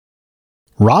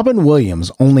Robin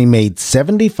Williams only made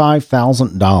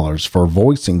 $75,000 for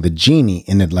voicing the genie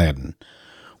in Aladdin,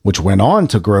 which went on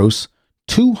to gross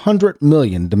 $200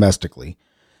 million domestically.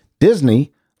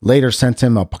 Disney later sent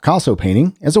him a Picasso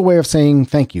painting as a way of saying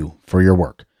thank you for your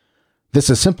work. This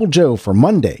is Simple Joe for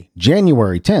Monday,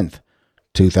 January 10th,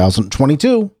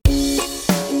 2022.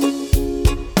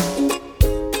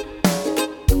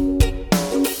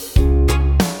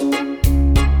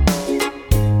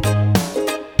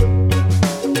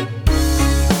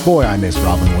 Boy, I miss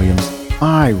Robin Williams.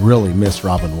 I really miss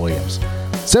Robin Williams.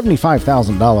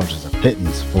 $75,000 is a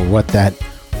pittance for what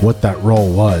that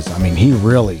role was. I mean, he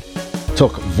really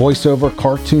took voiceover,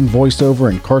 cartoon voiceover,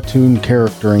 and cartoon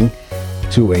charactering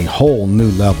to a whole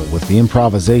new level with the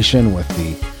improvisation, with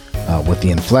the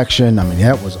inflection. I mean,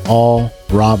 that was all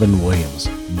Robin Williams.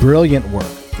 Brilliant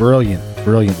work.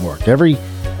 Brilliant work. Every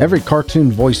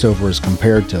cartoon voiceover is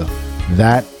compared to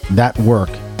that work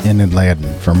in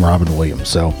Aladdin from Robin Williams.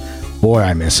 So, boy,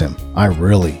 I miss him. I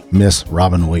really miss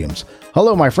Robin Williams.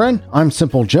 Hello, my friend. I'm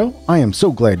Simple Joe. I am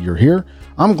so glad you're here.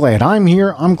 I'm glad I'm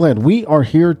here. I'm glad we are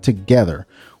here together.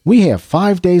 We have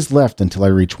 5 days left until I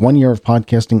reach 1 year of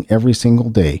podcasting every single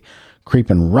day,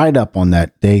 creeping right up on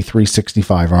that day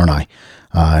 365, aren't I?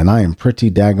 And I am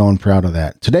pretty daggone proud of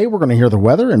that. Today, we're going to hear the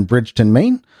weather in Bridgeton,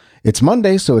 Maine. It's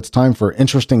Monday, so it's time for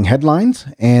interesting headlines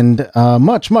and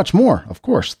much, much more. Of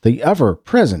course, the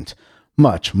ever-present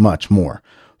much, much more.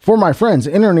 For my friends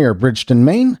in or near Bridgeton,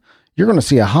 Maine, you're going to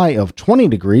see a high of 20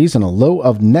 degrees and a low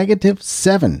of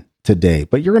 -7 today,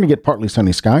 but you're going to get partly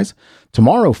sunny skies.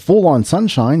 Tomorrow, full-on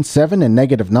sunshine, 7 and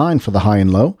 -9 for the high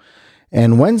and low.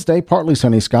 And Wednesday, partly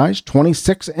sunny skies,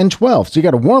 26 and 12. So you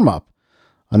got a warm-up,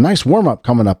 a nice warm-up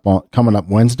coming up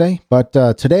Wednesday. But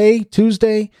today,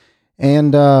 Tuesday,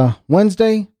 and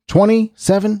Wednesday,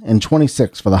 27 and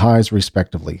 26 for the highs,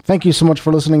 respectively. Thank you so much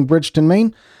for listening, Bridgeton,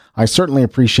 Maine. I certainly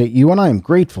appreciate you, and I am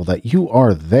grateful that you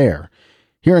are there.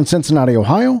 Here in Cincinnati,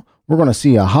 Ohio, we're going to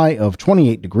see a high of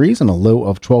 28 degrees and a low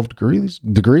of 12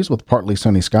 degrees with partly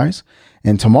sunny skies.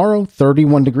 And tomorrow,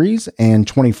 31 degrees and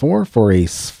 24 for a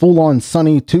full-on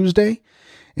sunny Tuesday.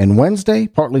 And Wednesday,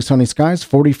 partly sunny skies,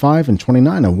 45 and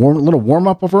 29. A little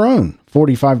warm-up of our own,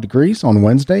 45 degrees on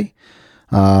Wednesday.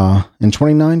 And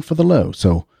 29 for the low.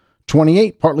 So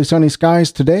 28, partly sunny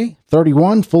skies today,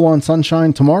 31, full-on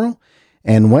sunshine tomorrow,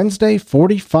 and Wednesday,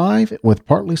 45 with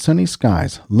partly sunny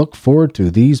skies. Look forward to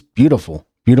these beautiful,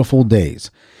 beautiful days.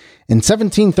 In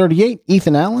 1738,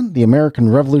 Ethan Allen, the American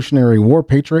Revolutionary War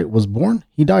patriot, was born.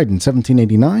 He died in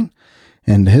 1789,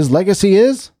 and his legacy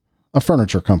is a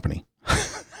furniture company.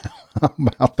 How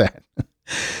about that?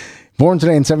 Born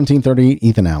today in 1738,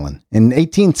 Ethan Allen. In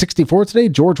 1864 today,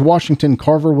 George Washington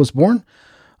Carver was born.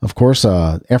 Of course,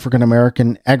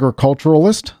 African-American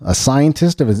agriculturalist, a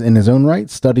scientist in his own right,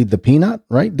 studied the peanut,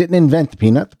 right? Didn't invent the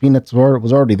peanut. The peanut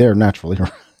was already there naturally.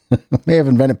 May have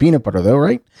invented peanut butter though,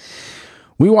 right?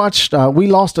 We lost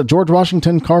George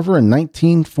Washington Carver in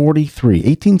 1943,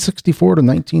 1864 to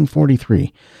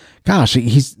 1943. Gosh,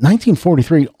 he's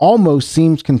 1943 almost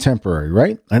seems contemporary,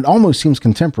 right? It almost seems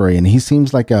contemporary, and he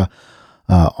seems like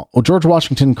George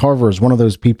Washington Carver is one of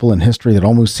those people in history that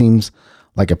almost seems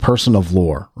like a person of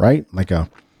lore, right? Like a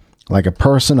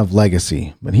person of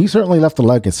legacy. But he certainly left a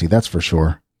legacy, that's for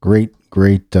sure. Great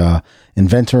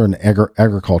inventor and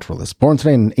agriculturalist. Born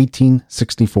today in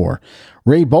 1864.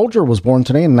 Ray Bolger was born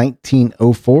today in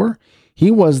 1904.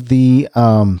 He was the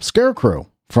Scarecrow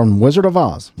from Wizard of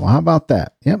Oz. Well, how about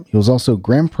that? Yep, he was also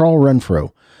Grandpa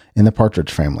Renfro in the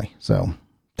Partridge Family. So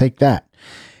take that.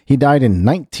 He died in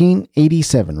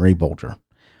 1987, Ray Bolger.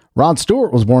 Rod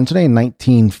Stewart was born today in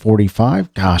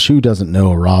 1945. Gosh, who doesn't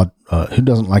know who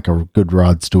doesn't like a good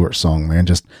Rod Stewart song, man?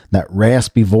 Just that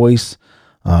raspy voice,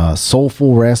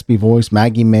 soulful raspy voice.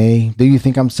 Maggie May, Do You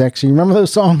Think I'm Sexy? Remember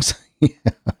those songs?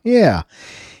 Yeah.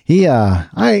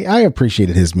 I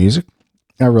appreciated his music.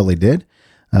 I really did.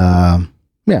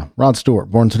 Yeah, Rod Stewart,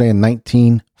 born today in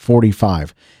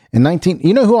 1945.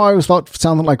 You know who I always thought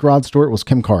sounded like Rod Stewart was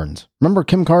Kim Carnes. Remember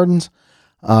Kim Carnes?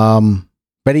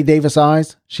 Betty Davis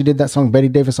Eyes. She did that song, Betty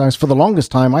Davis Eyes. For the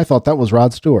longest time, I thought that was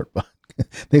Rod Stewart, but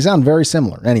they sound very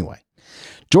similar. Anyway,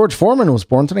 George Foreman was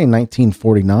born today in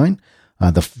 1949.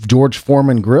 The George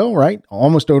Foreman Grill, right?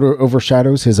 Almost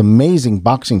overshadows his amazing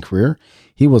boxing career.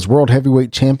 He was world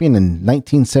heavyweight champion in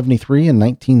 1973 and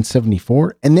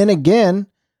 1974. And then again,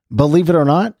 believe it or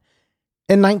not,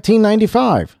 in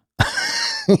 1995.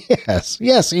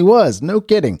 Yes, he was. No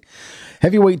kidding.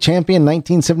 Heavyweight champion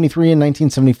 1973 and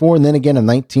 1974, and then again in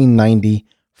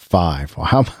 1995. Well,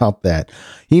 how about that?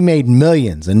 He made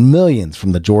millions and millions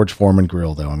from the George Foreman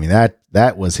Grill, though. I mean,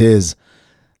 that was his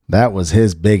That was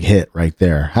his big hit right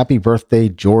there. Happy birthday,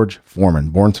 George Foreman,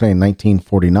 born today in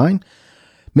 1949.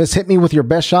 Miss Hit Me With Your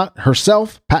Best Shot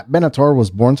herself, Pat Benatar,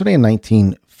 was born today in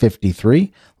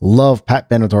 1953. Love Pat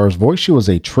Benatar's voice. She was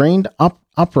a trained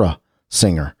opera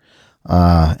singer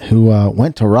who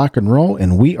went to rock and roll,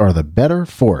 and we are the better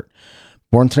for it.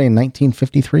 Born today in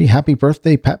 1953. Happy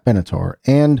birthday, Pat Benatar.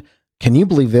 And can you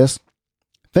believe this?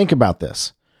 Think about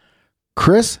this.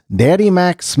 Chris Daddy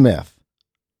Mac Smith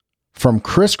from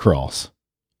Criss Cross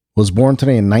was born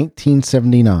today in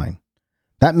 1979.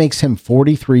 That makes him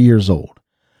 43 years old.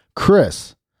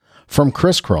 Chris from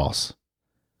Criss Cross.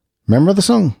 Remember the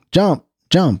song? Jump,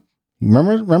 Jump.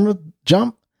 Remember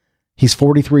Jump? He's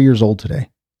 43 years old today.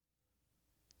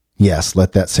 Yes,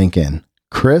 let that sink in.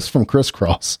 Chris from Criss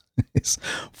Cross is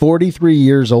 43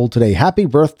 years old today. Happy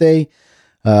birthday,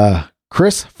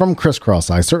 Chris from Criss Cross.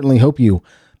 I certainly hope you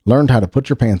learned how to put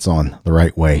your pants on the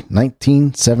right way.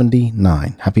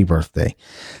 1979. Happy birthday.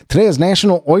 Today is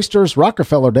National Oysters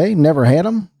Rockefeller Day. Never had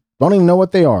them. Don't even know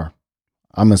what they are.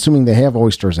 I'm assuming they have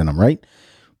oysters in them, right?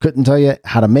 Couldn't tell you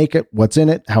how to make it, what's in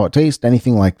it, how it tastes,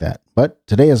 anything like that. But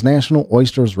today is National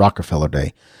Oysters Rockefeller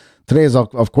Day. Today is,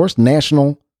 of course,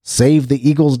 National Save the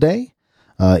Eagles Day.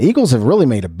 Eagles have really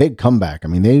made a big comeback. I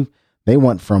mean, they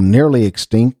went from nearly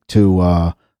extinct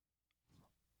to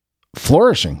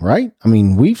flourishing, right? I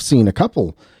mean, we've seen a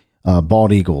couple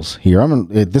bald eagles here.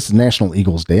 This is National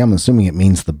Eagles Day. I'm assuming it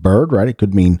means the bird, right? It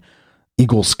could mean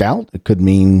Eagle Scout. It could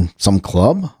mean some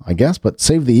club, I guess. But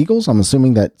Save the Eagles, I'm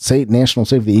assuming that National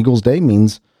Save the Eagles Day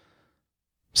means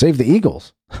save the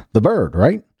eagles, the bird,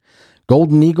 right?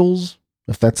 Golden eagles,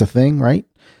 if that's a thing, right?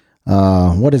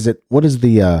 What is it? What is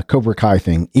the Cobra Kai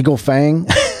thing? Eagle Fang.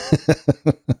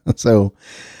 So,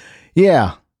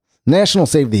 yeah, National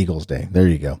Save the Eagles Day. There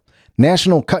you go.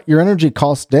 National Cut Your Energy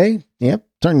Costs Day. Yep,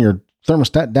 turn your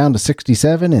thermostat down to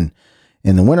 67 and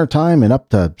in the wintertime and up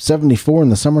to 74 in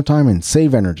the summertime and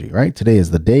save energy, right? Today is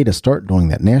the day to start doing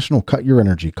that. National Cut Your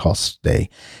Energy Costs Day.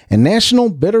 And National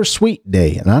Bittersweet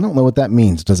Day. And I don't know what that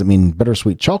means. Does it mean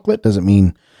bittersweet chocolate? Does it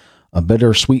mean a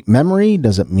bittersweet memory?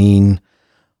 Does it mean,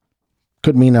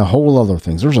 could mean a whole other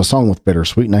things. There's a song with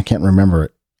bittersweet and I can't remember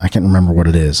it. I can't remember what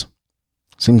it is.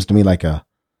 Seems to me like a,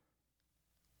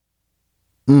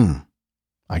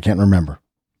 I can't remember.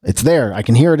 It's there. I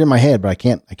can hear it in my head, but I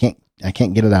can't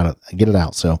get it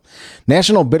out. So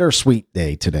National Bittersweet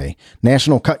Day today,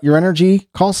 National Cut Your Energy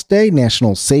Costs Day,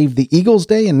 National Save the Eagles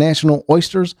Day, and National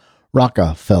Oysters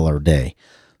Rockefeller Day.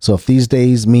 So if these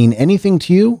days mean anything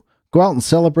to you, go out and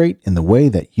celebrate in the way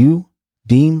that you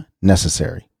deem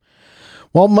necessary.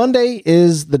 Well, Monday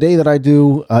is the day that I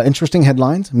do interesting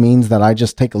headlines. It means that I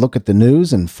just take a look at the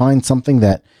news and find something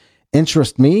that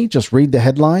interests me. Just read the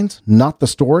headlines, not the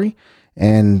story.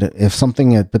 And if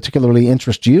something particularly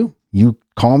interests you, you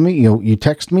call me, you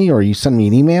text me, or you send me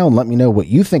an email and let me know what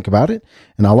you think about it.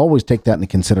 And I'll always take that into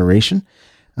consideration.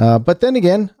 But then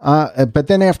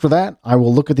after that, I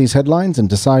will look at these headlines and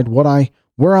decide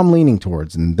where I'm leaning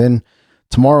towards. And then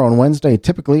tomorrow on Wednesday,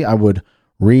 typically I would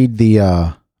read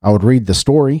the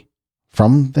story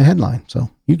from the headline. So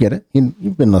you get it.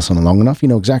 You've been listening long enough. You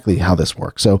know exactly how this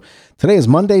works. So today is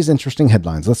Monday's interesting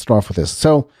headlines. Let's start off with this.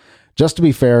 So just to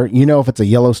be fair, if it's a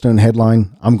Yellowstone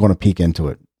headline, I'm going to peek into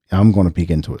it.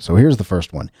 So here's the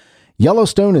first one.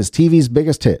 Yellowstone is TV's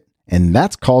biggest hit, and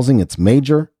that's causing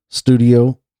Yellowstone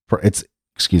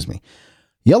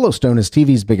is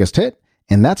TV's biggest hit,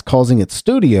 and that's causing its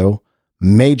studio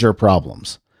major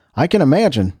problems. I can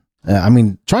imagine.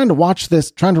 Trying to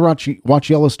watch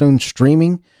Yellowstone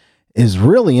streaming is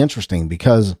really interesting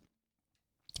because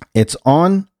it's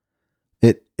on.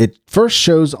 It first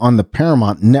shows on the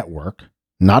Paramount Network,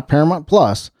 not Paramount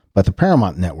Plus, but the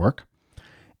Paramount Network.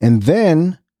 And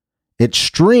then it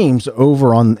streams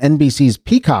over on NBC's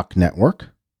Peacock Network.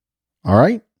 All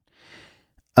right.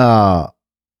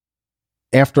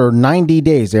 After 90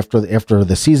 days, after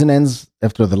the season ends,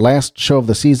 after the last show of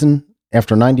the season,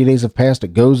 after 90 days have passed,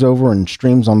 it goes over and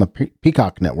streams on the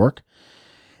Peacock Network.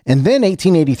 And then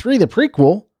 1883, the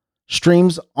prequel,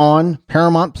 streams on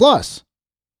Paramount Plus.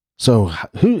 So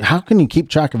how can you keep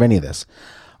track of any of this?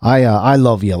 I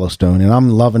love Yellowstone, and I'm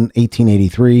loving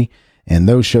 1883, and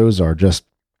those shows are just,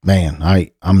 man,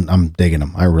 I'm digging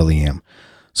them. I really am.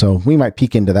 So we might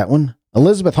peek into that one.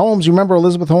 Elizabeth Holmes, you remember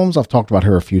Elizabeth Holmes? I've talked about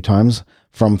her a few times.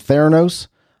 From Theranos,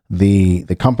 the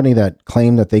company that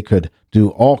claimed that they could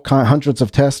do hundreds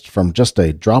of tests from just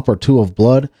a drop or two of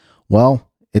blood.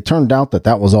 Well, it turned out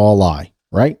that was all a lie,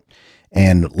 right?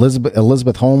 And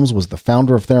Elizabeth Holmes was the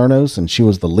founder of Theranos, and she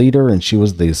was the leader, and she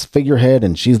was this figurehead,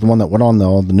 and she's the one that went on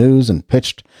the news and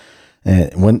pitched,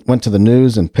 went to the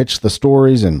news and pitched the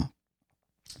stories. And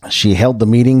She held the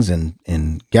meetings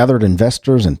and gathered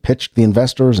investors and pitched the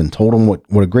investors and told them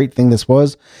what a great thing this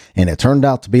was. And it turned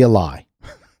out to be a lie.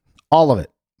 All of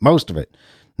it, most of it,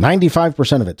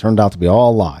 95% of it turned out to be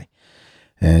all a lie.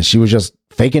 And she was just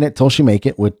faking it till she makes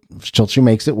it,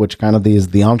 which kind of is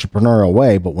the entrepreneurial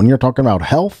way. But when you're talking about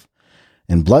health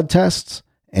and blood tests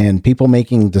and people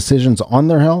making decisions on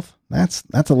their health, that's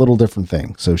a little different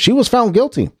thing. So she was found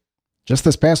guilty just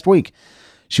this past week.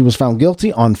 She was found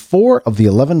guilty on 4 of the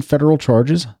 11 federal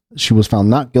charges. She was found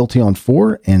not guilty on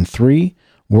 4, and 3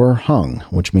 were hung,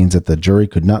 which means that the jury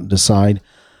could not decide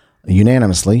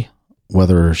unanimously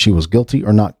whether she was guilty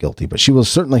or not guilty. But she was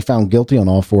certainly found guilty on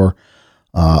all 4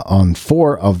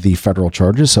 of the federal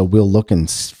charges. So we'll look and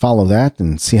follow that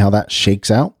and see how that shakes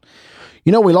out.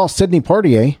 You know, we lost Sidney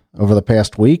Poitier over the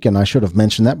past week, and I should have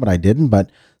mentioned that, but I didn't. But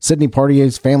Sidney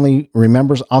Poitier's family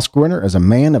remembers Oscar winner as a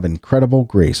man of incredible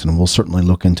grace, and we'll certainly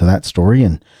look into that story.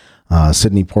 And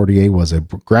Sidney Poitier was a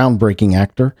groundbreaking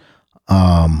actor.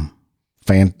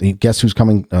 Guess Who's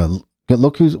Coming?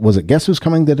 Guess Who's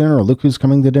Coming to Dinner or Look Who's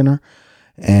Coming to Dinner?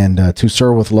 And To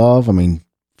Sir with Love. I mean,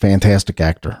 fantastic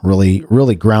actor. Really,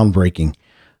 really groundbreaking.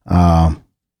 A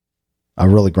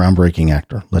really groundbreaking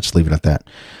actor. Let's leave it at that.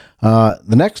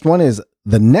 The next one is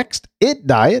the Next It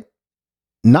Diet,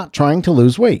 not trying to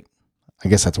lose weight. I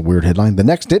guess that's a weird headline. The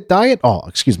Next It Diet. Oh,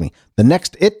 excuse me. The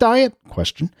Next It Diet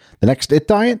question. The Next It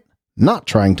Diet, not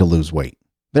trying to lose weight.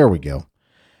 There we go.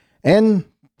 And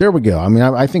there we go. I mean,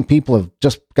 I think people have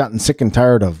just gotten sick and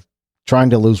tired of trying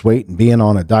to lose weight and being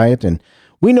on a diet. And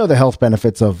we know the health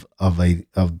benefits of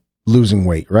losing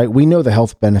weight, right? We know the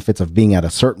health benefits of being at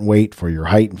a certain weight for your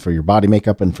height and for your body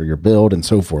makeup and for your build and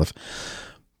so forth.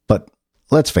 But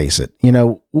let's face it, you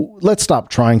know, let's stop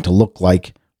trying to look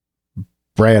like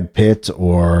Brad Pitt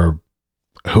or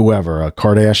whoever, a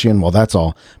Kardashian. Well, that's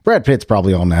all. Brad Pitt's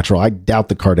probably all natural. I doubt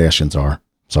the Kardashians are.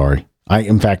 Sorry.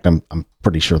 In fact, I'm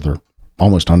pretty sure they're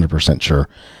almost 100% sure.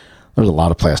 There's a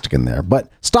lot of plastic in there,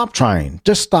 but stop trying.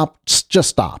 Just stop.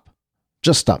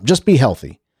 Just be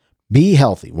healthy. Be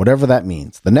healthy, whatever that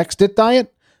means. The Next It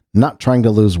Diet, not trying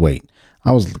to lose weight.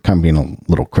 I was kind of being a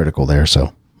little critical there, so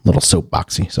a little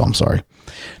soapboxy, so I'm sorry.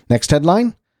 Next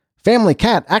headline, family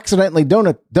cat accidentally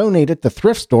donated to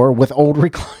thrift store with old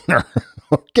recliner.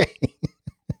 Okay.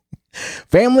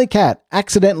 Family cat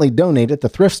accidentally donated to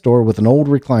thrift store with an old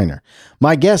recliner.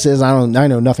 My guess is, I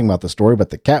know nothing about the story,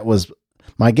 but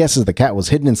my guess is the cat was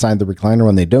hidden inside the recliner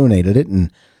when they donated it,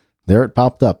 and there it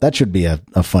popped up. That should be a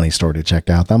funny story to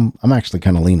check out. I'm actually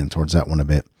kind of leaning towards that one a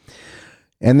bit.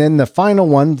 And then the final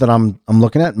one that I'm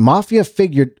looking at, mafia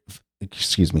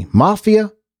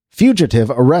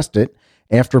fugitive arrested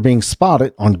after being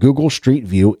spotted on Google Street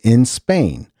View in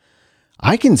Spain.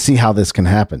 I can see how this can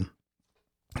happen.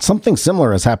 Something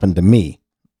similar has happened to me.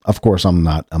 Of course, I'm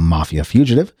not a mafia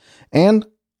fugitive, and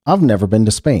I've never been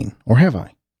to Spain, or have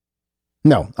I?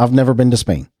 No, I've never been to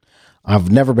Spain.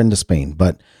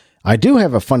 But I do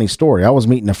have a funny story. I was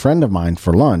meeting a friend of mine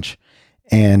for lunch,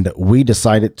 and we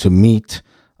decided to meet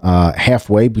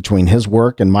halfway between his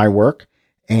work and my work.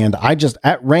 And I just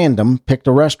at random picked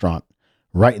a restaurant,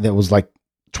 right? That was like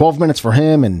 12 minutes for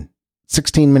him and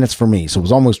 16 minutes for me. So it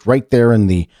was almost right there in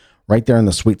the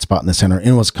sweet spot in the center. And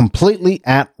it was completely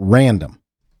at random.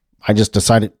 I just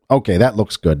decided, okay, that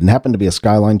looks good. And it happened to be a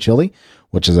Skyline Chili,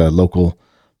 which is a local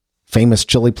famous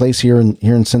chili place here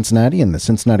in Cincinnati, in the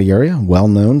Cincinnati area, well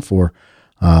known for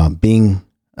being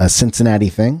a Cincinnati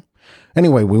thing.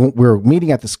 Anyway, we were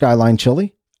meeting at the Skyline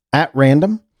Chili at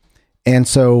random. And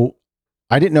so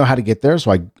I didn't know how to get there.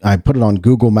 So I put it on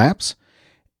Google Maps,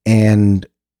 and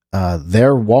because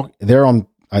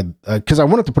I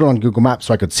wanted to put it on Google Maps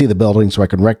so I could see the building, so I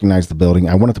could recognize the building.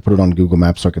 I wanted to put it on Google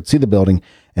Maps so I could see the building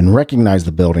and recognize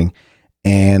the building.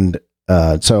 And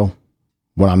so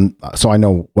I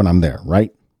know when I'm there,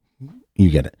 right? You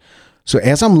get it. So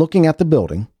as I'm looking at the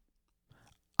building,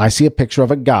 I see a picture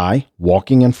of a guy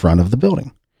walking in front of the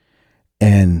building.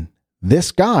 And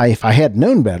this guy, if I had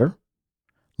known better,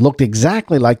 looked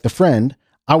exactly like the friend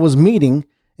I was meeting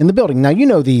in the building. Now, you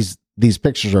know, these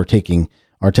pictures are taken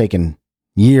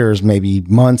years, maybe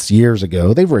months, years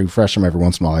ago. They refresh them every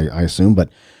once in a while, I assume, but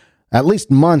at least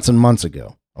months and months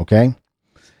ago. Okay.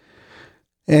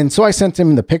 And so I sent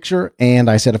him the picture, and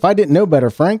I said, if I didn't know better,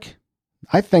 Frank,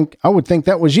 I would think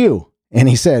that was you. And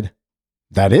he said,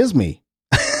 that is me.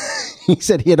 He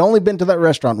said he had only been to that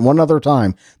restaurant one other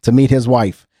time to meet his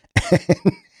wife.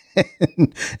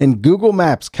 And Google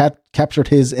Maps captured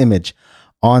his image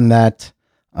on that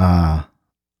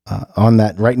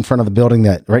right in front of the building,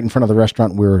 right in front of the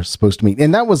restaurant we were supposed to meet.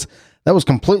 And that was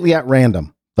completely at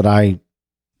random that I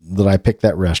picked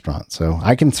that restaurant. So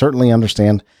I can certainly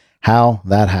understand how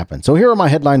that happened. So here are my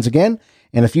headlines again.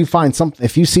 And if you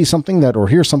see something that, or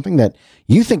hear something that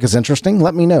you think is interesting,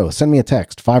 let me know. Send me a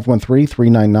text,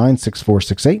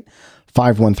 513-399-6468,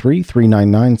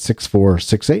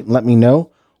 513-399-6468. Let me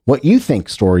know what you think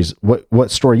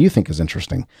what story you think is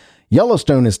interesting.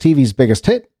 Yellowstone is TV's biggest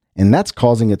hit, and that's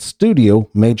causing its studio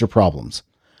major problems.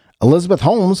 Elizabeth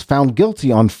Holmes found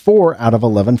guilty on 4 out of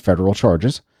 11 federal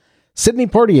charges. Sidney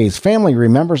Poitier's family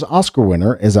remembers Oscar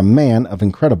winner as a man of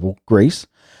incredible grace.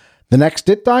 The next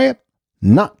It diet?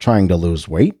 Not trying to lose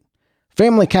weight.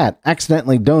 Family cat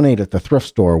accidentally donated at the thrift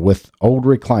store with old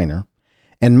recliner.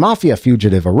 And mafia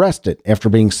fugitive arrested after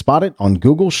being spotted on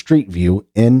Google Street View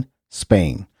in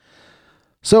Spain.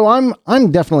 So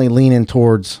I'm definitely leaning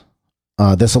towards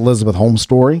this Elizabeth Holmes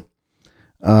story.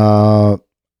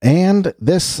 And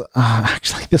this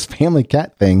this family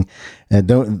cat thing,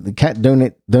 the cat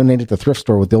donated to the thrift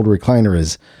store with the old recliner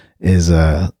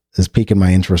is piquing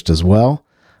my interest as well.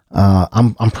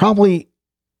 I'm probably,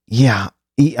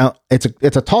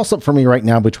 it's a toss up for me right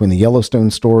now between the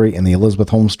Yellowstone story and the Elizabeth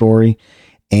Holmes story,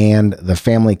 and the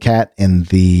family cat and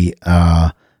the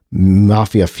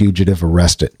mafia fugitive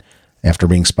arrested after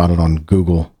being spotted on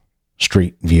Google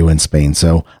Street View in Spain.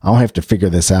 So I'll have to figure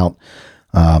this out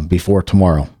before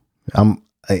tomorrow.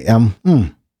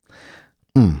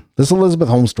 This Elizabeth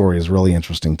Holmes story is really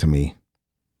interesting to me,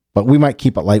 but we might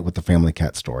keep it light with the family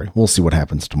cat story. We'll see what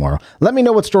happens tomorrow. Let me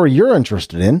know what story you're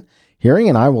interested in hearing,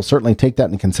 and I will certainly take that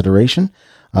into consideration.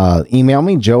 Email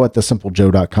me,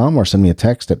 joe@thesimplejoe.com, or send me a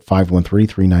text at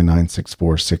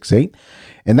 513-399-6468.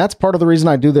 And that's part of the reason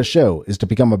I do this show, is to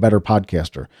become a better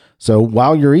podcaster. So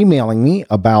while you're emailing me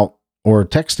about or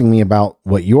texting me about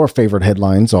what your favorite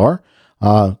headlines are,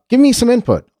 give me some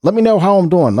input. Let me know how I'm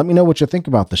doing. Let me know what you think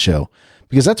about the show,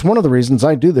 because that's one of the reasons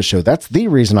I do the show. That's the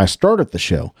reason I started the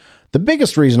show. The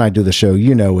biggest reason I do the show,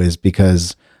 is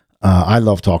because I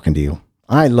love talking to you.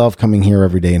 I love coming here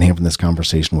every day and having this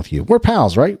conversation with you. We're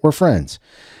pals, right? We're friends.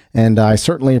 And I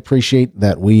certainly appreciate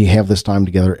that we have this time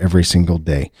together every single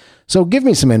day. So give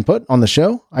me some input on the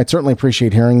show. I'd certainly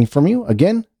appreciate hearing from you.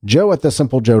 Again,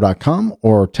 joe@thesimplejoe.com,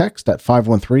 or text at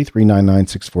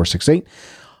 513-399-6468.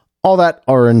 All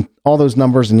those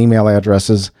numbers and email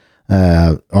addresses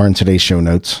are in today's show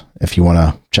notes. If you want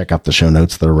to check out the show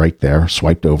notes, they're right there.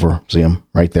 Swiped over, see them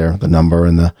right there. The number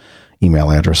and the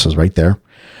email address is right there.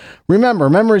 Remember,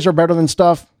 memories are better than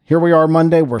stuff. Here we are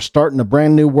Monday. We're starting a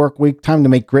brand new work week. Time to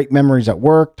make great memories at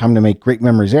work. Time to make great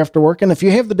memories after work. And if you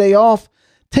have the day off,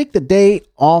 take the day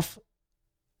off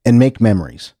and make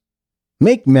memories.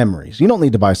 Make memories. You don't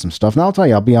need to buy some stuff. Now, I'll tell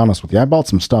you, I'll be honest with you. I bought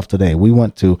some stuff today. We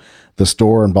went to the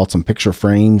store and bought some picture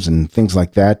frames and things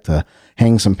like that to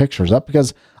hang some pictures up,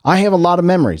 because I have a lot of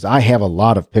memories. I have a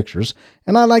lot of pictures,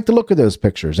 and I like to look at those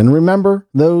pictures and remember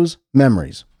those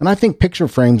memories. And I think picture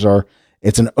frames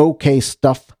it's an okay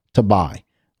stuff to buy,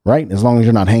 right? As long as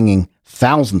you're not hanging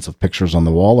thousands of pictures on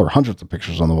the wall or hundreds of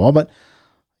pictures on the wall, but,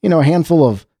 a handful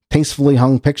of tastefully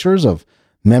hung pictures of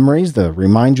memories that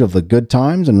remind you of the good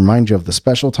times and remind you of the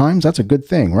special times. That's a good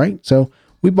thing, right? So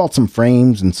we bought some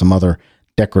frames and some other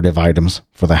decorative items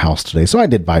for the house today. So I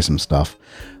did buy some stuff,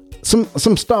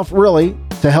 some stuff really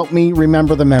to help me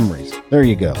remember the memories. There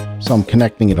you go. So I'm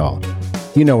connecting it all.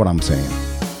 You know what I'm saying.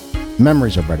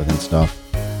 Memories are better than stuff.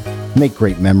 Make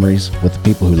great memories with the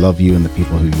people who love you and the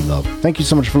people who you love. Thank you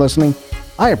so much for listening.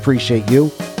 I appreciate you,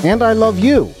 and I love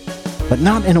you, but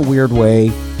not in a weird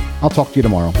way. I'll talk to you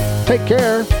tomorrow. Take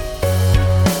care.